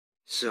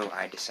So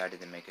I decided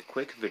to make a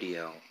quick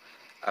video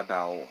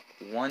about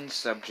one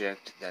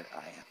subject that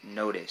I have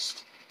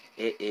noticed.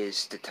 It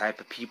is the type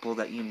of people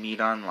that you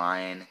meet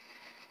online,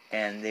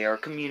 and there are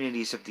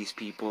communities of these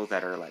people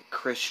that are like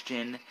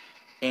Christian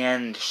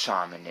and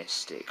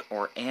shamanistic,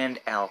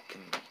 and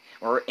alchemy,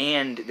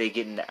 and they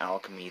get into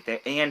alchemy,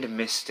 and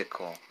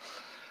mystical,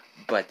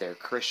 but they're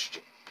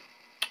Christian.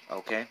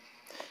 Okay?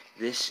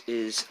 This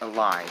is a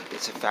lie.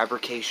 It's a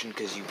fabrication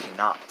because you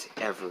cannot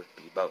ever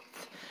be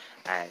both.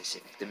 As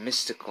if the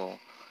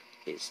mystical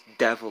is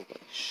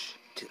devilish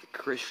to the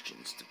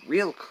Christians, the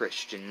real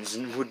Christians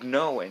would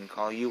know and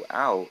call you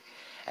out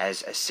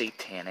as a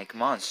satanic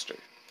monster.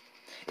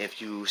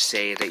 If you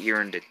say that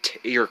you're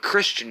a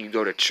Christian, you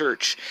go to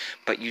church,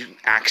 but you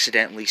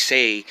accidentally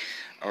say,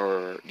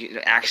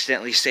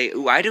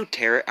 "Ooh, I do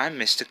tarot, I'm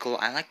mystical,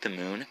 I like the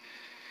moon,"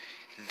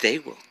 they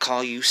will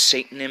call you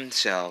Satan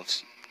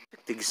themselves.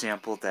 The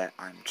example that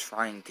I'm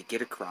trying to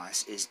get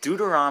across is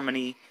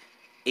Deuteronomy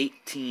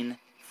 18:5.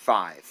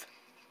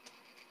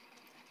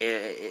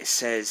 It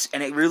says,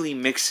 and it really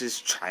mixes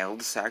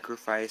child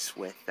sacrifice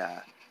with,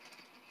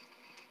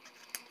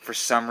 for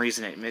some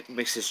reason it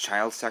mixes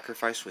child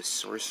sacrifice with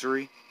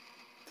sorcery.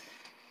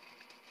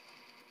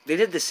 They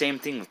did the same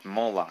thing with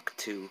Moloch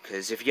too,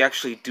 because if you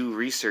actually do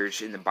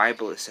research in the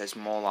Bible, it says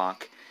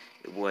Moloch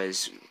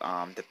was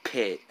the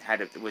pit.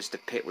 It was the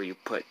pit where you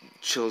put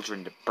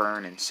children to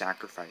burn and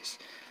sacrifice.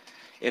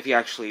 If you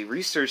actually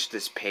research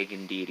this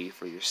pagan deity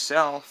for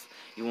yourself,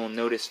 you will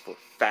notice for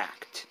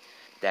fact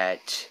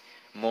that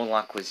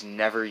Moloch was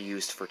never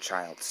used for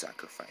child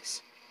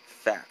sacrifice.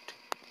 Fact.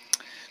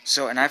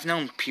 So, and I've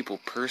known people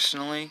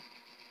personally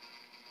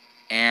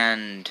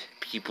and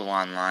people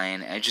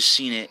online, I've just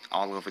seen it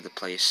all over the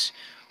place,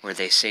 where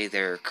they say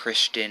they're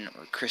Christian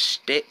or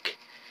Christic.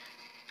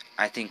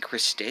 I think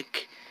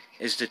Christic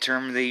is the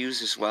term they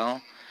use as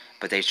well,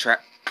 but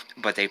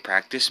they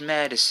practice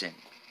medicine.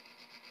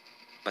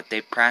 But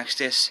they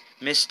practice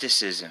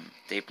mysticism.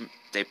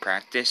 They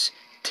practice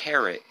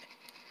tarot.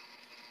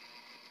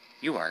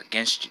 You are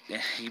against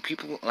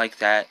people like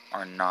that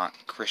are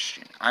not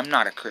Christian. I'm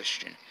not a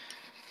Christian.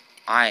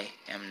 I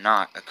am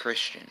not a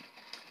Christian.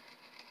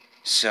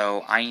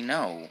 So I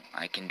know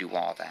I can do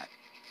all that.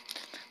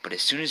 But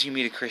as soon as you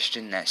meet a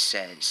Christian that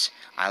says,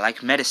 "I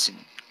like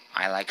medicine,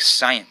 I like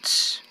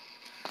science,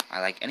 I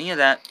like any of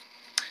that,"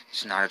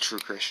 it's not a true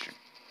Christian.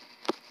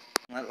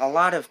 A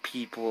lot of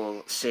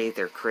people say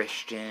they're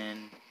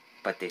Christian,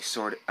 but they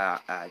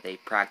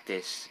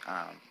practice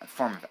a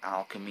form of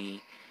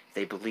alchemy.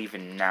 They believe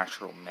in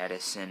natural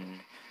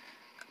medicine,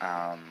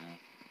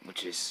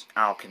 which is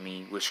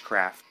alchemy,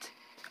 witchcraft,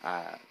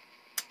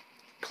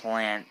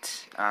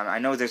 plant. I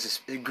know there's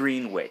a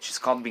green witch. It's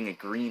called being a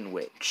green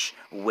witch.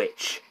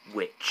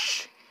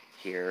 Witch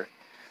here,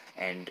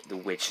 and the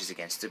witch is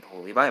against the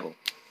Holy Bible,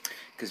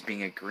 because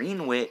being a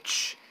green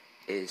witch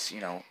is,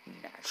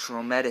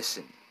 natural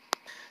medicine.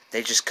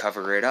 They just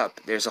cover it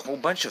up. There's a whole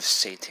bunch of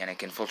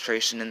satanic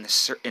infiltration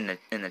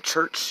in the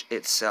church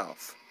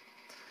itself,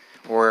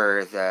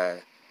 where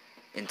the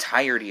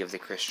entirety of the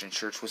Christian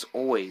church was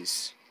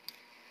always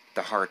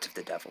the heart of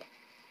the devil.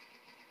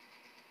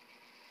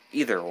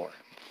 Either or.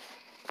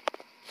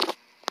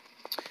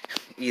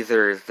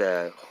 Either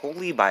the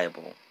Holy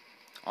Bible,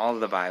 all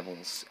the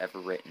Bibles ever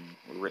written,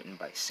 were written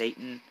by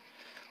Satan,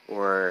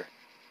 or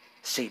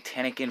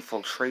satanic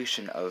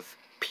infiltration of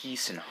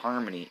peace and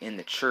harmony in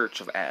the church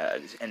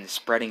and the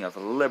spreading of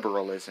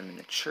liberalism in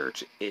the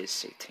church is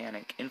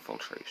satanic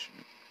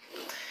infiltration.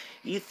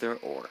 Either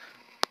or.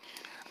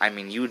 I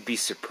mean, you would be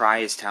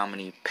surprised how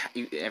many,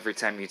 every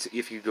time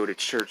if you go to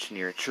church and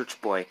you're a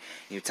church boy and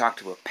you talk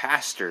to a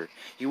pastor,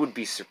 you would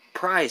be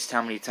surprised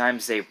how many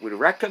times they would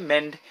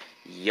recommend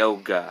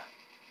yoga.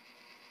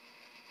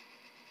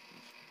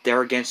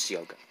 They're against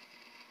yoga.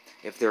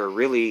 If they're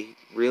really,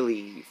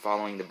 really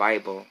following the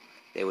Bible,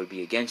 they would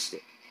be against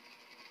it.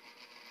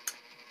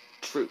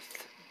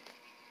 Truth.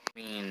 I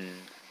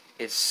mean,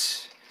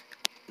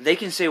 they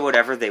can say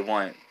whatever they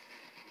want,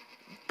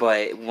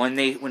 but when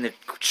the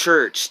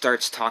church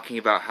starts talking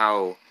about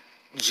how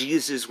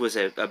Jesus was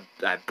a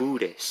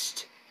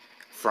Buddhist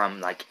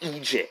from like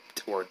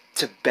Egypt or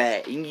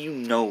Tibet, you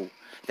know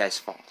that's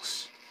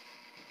false.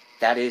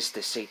 That is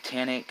the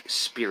satanic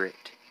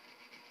spirit.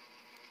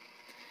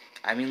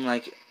 I mean,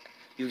 like,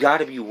 you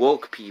gotta be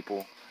woke,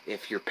 people.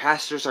 If your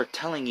pastors are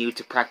telling you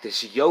to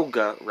practice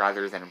yoga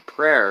rather than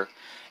prayer,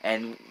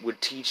 and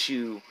would teach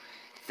you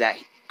that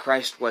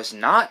Christ was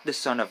not the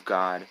Son of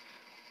God,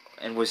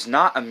 and was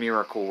not a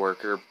miracle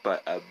worker,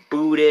 but a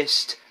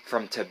Buddhist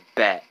from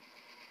Tibet,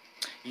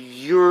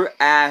 your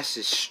ass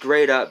is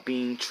straight up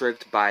being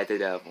tricked by the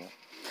devil.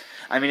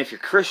 I mean, if you're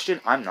Christian,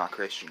 I'm not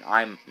Christian.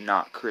 I'm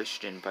not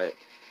Christian, but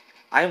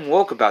I'm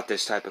woke about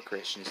this type of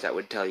Christians that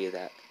would tell you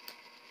that.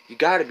 You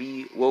gotta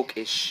be woke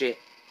as shit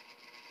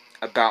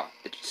about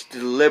the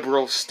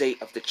liberal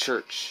state of the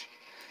church.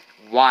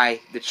 Why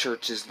the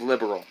church is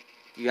liberal.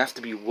 You have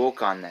to be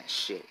woke on that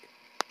shit.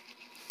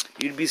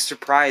 You'd be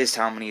surprised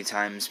how many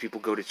times people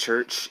go to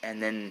church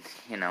and then,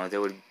 they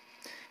would,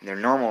 in their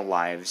normal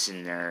lives,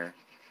 in their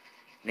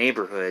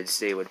neighborhoods,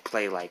 they would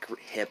play like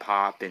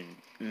hip-hop and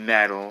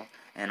metal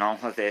and all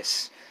of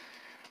this.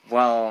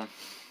 Well,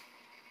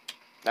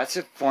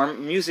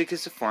 music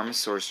is a form of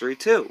sorcery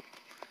too,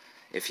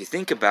 if you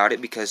think about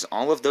it, because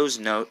all of those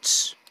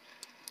notes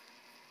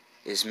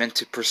is meant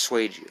to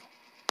persuade you.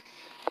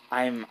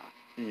 I'm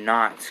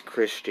not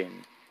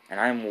Christian, and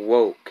I'm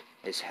woke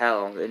as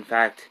hell. In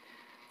fact,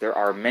 there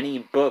are many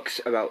books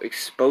about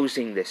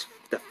exposing the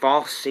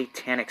false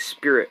satanic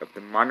spirit of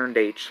the modern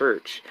day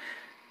church,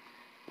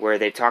 where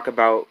they talk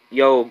about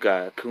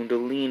yoga,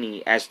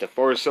 kundalini as the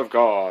force of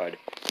God.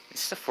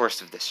 It's the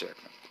force of the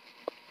serpent.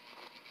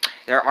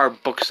 There are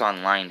books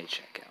online to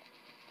check out,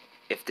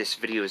 if this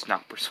video is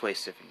not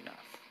persuasive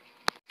enough.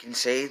 You can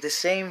say the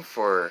same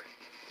for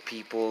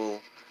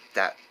people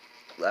that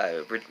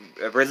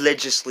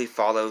religiously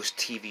follows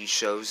TV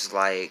shows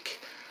like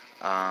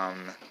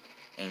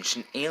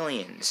Ancient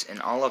Aliens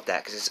and all of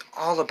that, because it's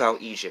all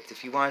about Egypt.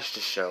 If you watch the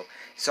show,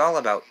 it's all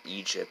about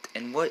Egypt.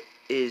 And what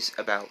is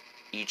about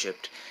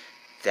Egypt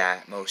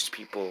that most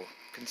people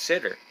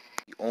consider?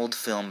 The old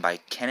film by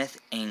Kenneth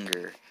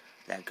Anger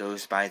that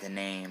goes by the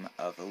name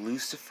of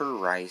Lucifer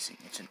Rising.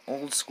 It's an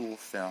old school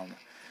film,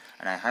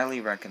 and I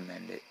highly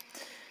recommend it.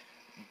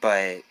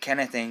 But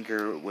Kenneth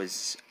Anger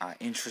was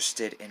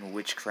interested in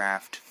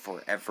witchcraft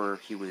forever.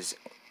 He was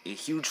a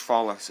huge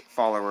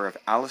follower of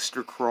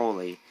Aleister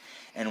Crowley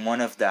and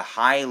one of the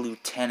high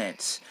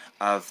lieutenants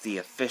of the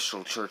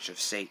official Church of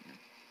Satan.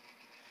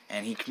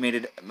 And he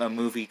committed a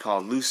movie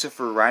called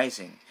Lucifer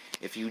Rising.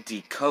 If you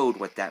decode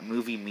what that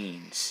movie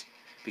means,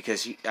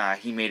 because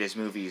he made his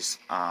movies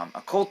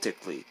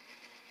occultically.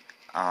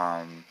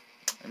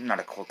 Not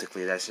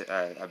occultically, that's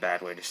a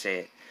bad way to say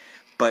it.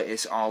 But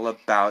it's all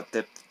about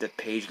the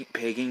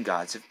pagan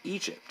gods of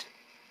Egypt.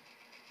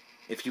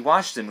 If you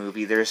watch the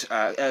movie, there's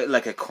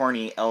like a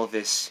corny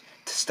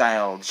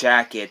Elvis-style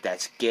jacket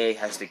that's gay,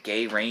 has the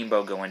gay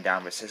rainbow going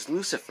down, but says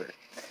Lucifer.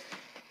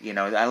 You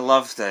know, I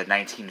love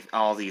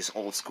all these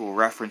old school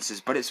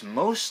references, but it's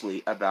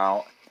mostly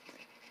about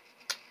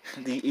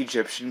the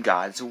Egyptian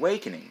gods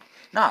awakening.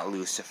 Not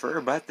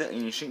Lucifer, but the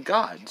ancient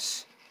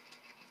gods.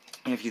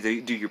 And if you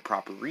do your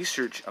proper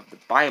research of the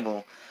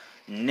Bible,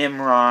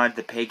 Nimrod,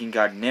 the pagan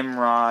god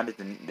Nimrod,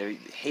 the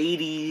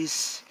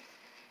Hades,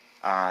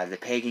 the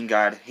pagan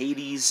god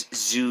Hades,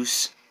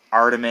 Zeus,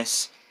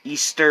 Artemis,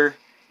 Ishtar,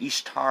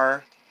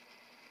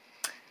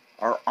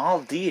 are all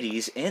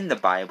deities in the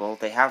Bible.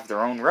 They have their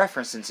own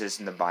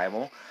references in the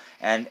Bible,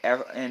 and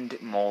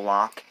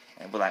Moloch,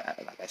 and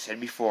like I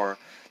said before,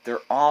 they're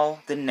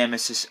all the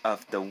nemesis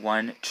of the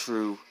one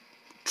true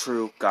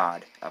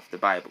God of the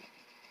Bible.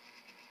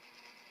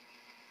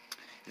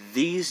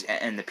 These,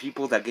 and the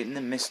people that get into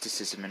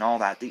mysticism and all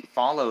that, they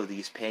follow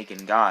these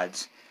pagan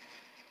gods,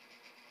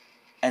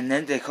 and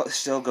then they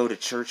still go to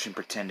church and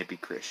pretend to be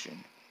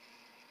Christian.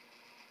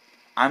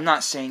 I'm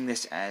not saying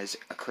this as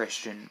a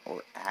Christian,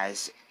 or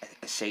as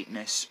a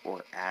Satanist,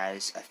 or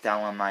as a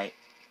Thelemite.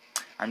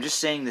 I'm just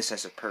saying this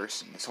as a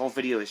person. This whole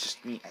video is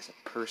just me as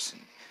a person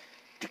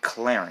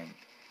declaring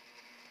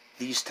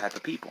these type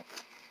of people.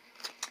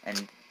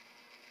 And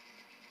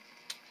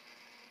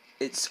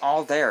it's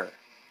all there.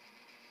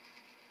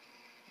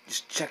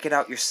 Just check it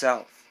out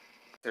yourself.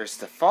 There's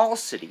the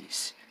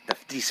falsities,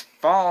 these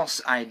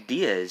false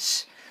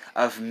ideas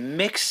of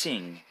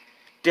mixing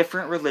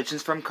different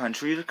religions from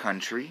country to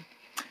country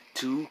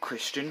to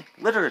Christian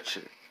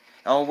literature.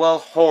 Oh, well,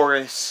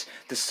 Horus,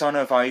 the son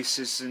of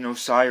Isis and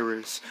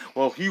Osiris,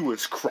 well, he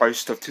was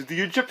Christ to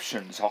the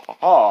Egyptians, ha ha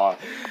ha.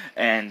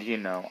 And, you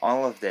know,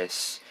 all of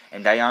this.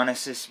 And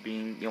Dionysus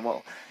being, you know,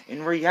 well,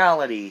 in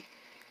reality,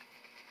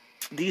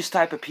 these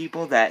type of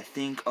people that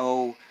think,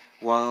 oh,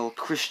 well,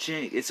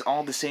 Christian, it's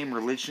all the same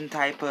religion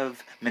type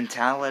of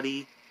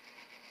mentality,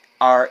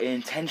 are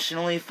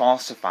intentionally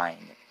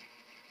falsifying it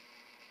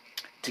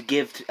to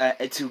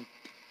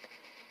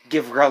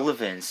give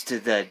relevance to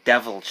the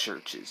devil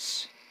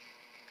churches,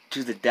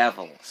 to the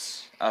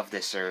devils of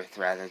this earth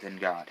rather than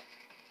God.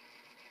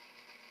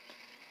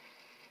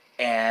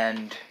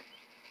 And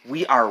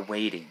we are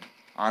waiting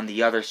on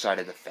the other side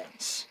of the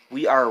fence.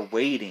 We are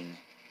waiting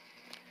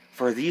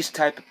for these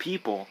type of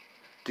people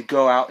to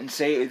go out and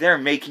say they're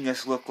making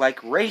us look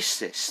like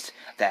racists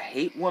that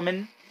hate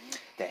women,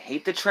 that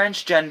hate the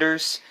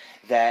transgenders,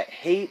 that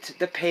hate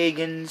the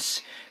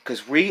pagans,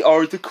 because we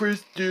are the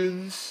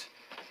Christians.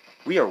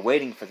 We are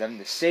waiting for them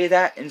to say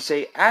that and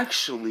say,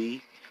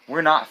 actually,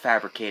 we're not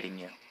fabricating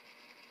you.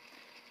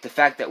 The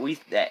fact that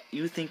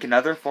you think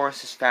another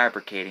force is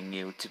fabricating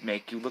you to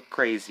make you look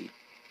crazy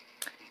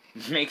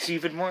makes you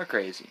even more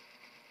crazy.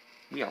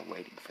 We are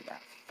waiting for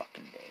that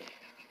fucking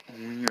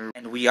day.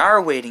 And we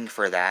are waiting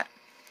for that.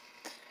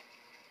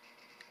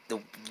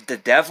 The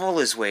devil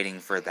is waiting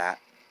for that.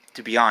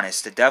 To be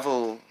honest,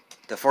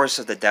 the force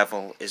of the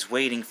devil is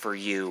waiting for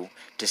you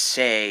to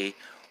say,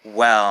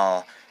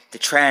 well,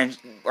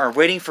 are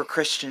waiting for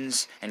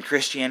Christians and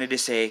Christianity to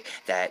say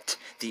that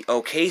the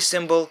OK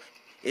symbol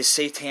is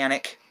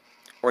satanic,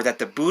 or that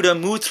the Buddha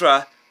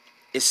Mutra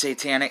is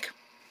satanic.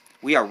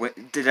 The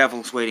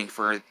devil's waiting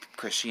for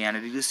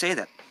Christianity to say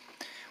that.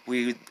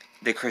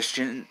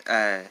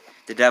 the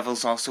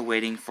devil's also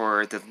waiting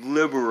for the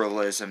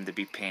liberalism to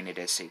be painted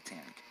as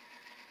satanic.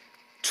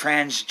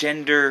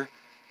 Transgender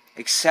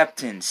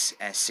acceptance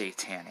as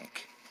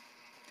satanic.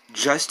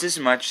 Just as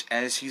much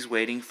as he's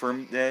waiting for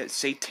the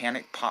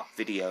satanic pop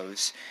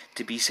videos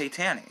to be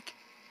satanic.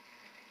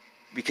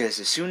 Because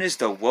as soon as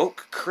the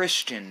woke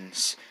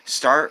Christians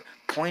start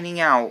pointing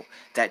out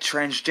that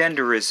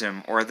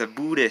transgenderism or the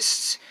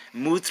Buddhists,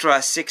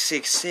 Mutra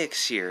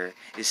 666 here,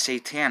 is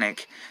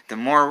satanic, the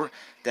more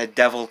the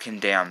devil can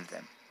damn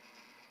them.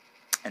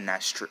 And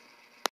that's true.